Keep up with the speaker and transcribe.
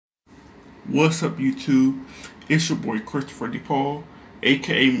What's up, YouTube? It's your boy Christopher DePaul,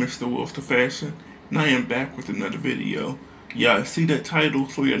 aka Mr. Wolf the Fashion, and I am back with another video. Y'all see that title,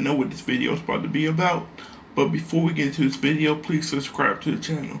 so y'all know what this video is about to be about. But before we get into this video, please subscribe to the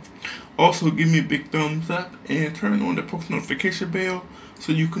channel. Also, give me a big thumbs up and turn on the post notification bell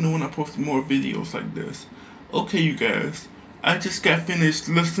so you can know when I post more videos like this. Okay, you guys, I just got finished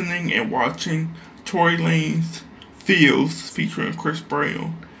listening and watching Tory Lanez Feels featuring Chris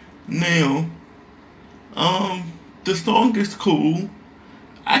Brown. Now, the song is cool.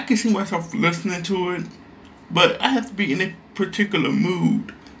 I can see myself listening to it, but I have to be in a particular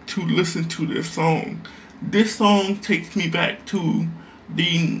mood to listen to this song. This song takes me back to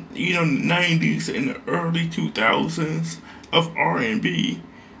the 90s and the early 2000s of R&B.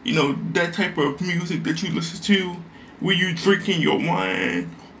 You know, that type of music that you listen to when you drinking your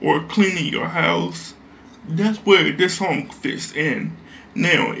wine or cleaning your house. That's where this song fits in.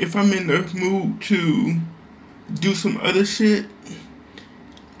 Now, if I'm in the mood to do some other shit,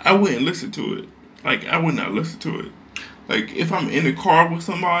 I wouldn't listen to it. Like, I would not listen to it. Like, if I'm in the car with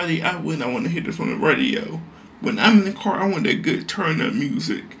somebody, I would not want to hear this on the radio. When I'm in the car, I want that good turn-up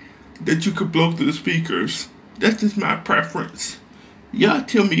music that you could blow through the speakers. That's just my preference. Y'all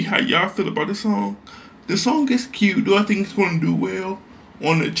tell me how y'all feel about the song. The song is cute. Do I think it's going to do well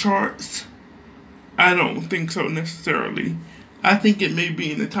on the charts? I don't think so necessarily. I think it may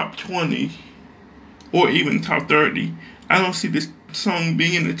be in the top 20 or even top 30. I don't see this song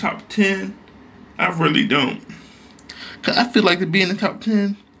being in the top 10. I really don't. Cause I feel like to be in the top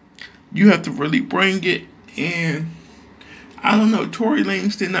 10, you have to really bring it. And I don't know, Tory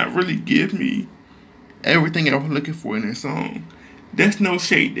Lanez did not really give me everything I was looking for in this song. That's no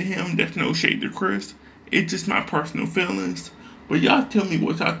shade to him. That's no shade to Chris. It's just my personal feelings. But y'all tell me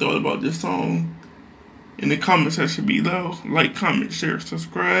what y'all thought about this song in the comment section below. Like, comment, share,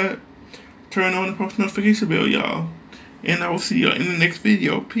 subscribe. Turn on the post notification bell, y'all. And I will see y'all in the next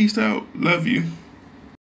video. Peace out. Love you.